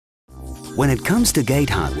When it comes to gate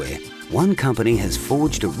hardware, one company has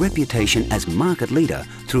forged a reputation as market leader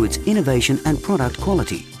through its innovation and product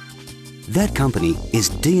quality. That company is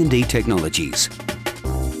D&D Technologies.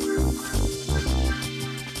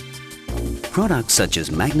 Products such as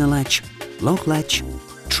MagnaLatch, LockLatch,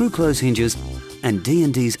 True Close hinges and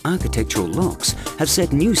D&D's architectural locks have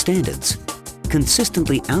set new standards,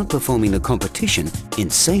 consistently outperforming the competition in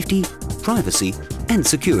safety, privacy and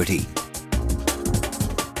security.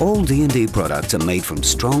 All D&D products are made from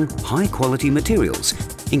strong, high-quality materials,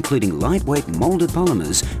 including lightweight molded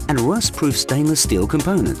polymers and rust-proof stainless steel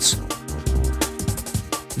components.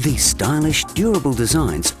 These stylish, durable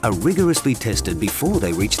designs are rigorously tested before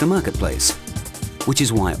they reach the marketplace, which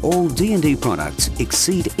is why all D&D products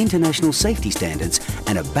exceed international safety standards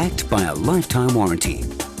and are backed by a lifetime warranty.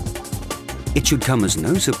 It should come as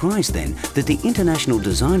no surprise then that the international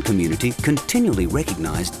design community continually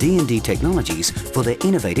recognise D&D Technologies for their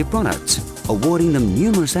innovative products, awarding them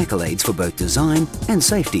numerous accolades for both design and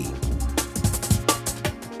safety.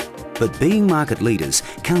 But being market leaders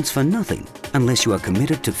counts for nothing unless you are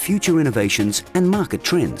committed to future innovations and market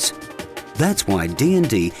trends. That's why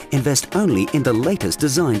D&D invest only in the latest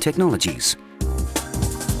design technologies.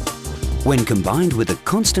 When combined with the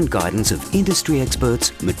constant guidance of industry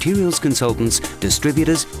experts, materials consultants,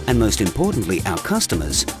 distributors and most importantly our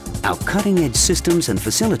customers, our cutting-edge systems and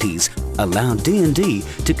facilities allow D&D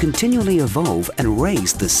to continually evolve and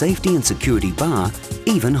raise the safety and security bar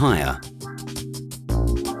even higher.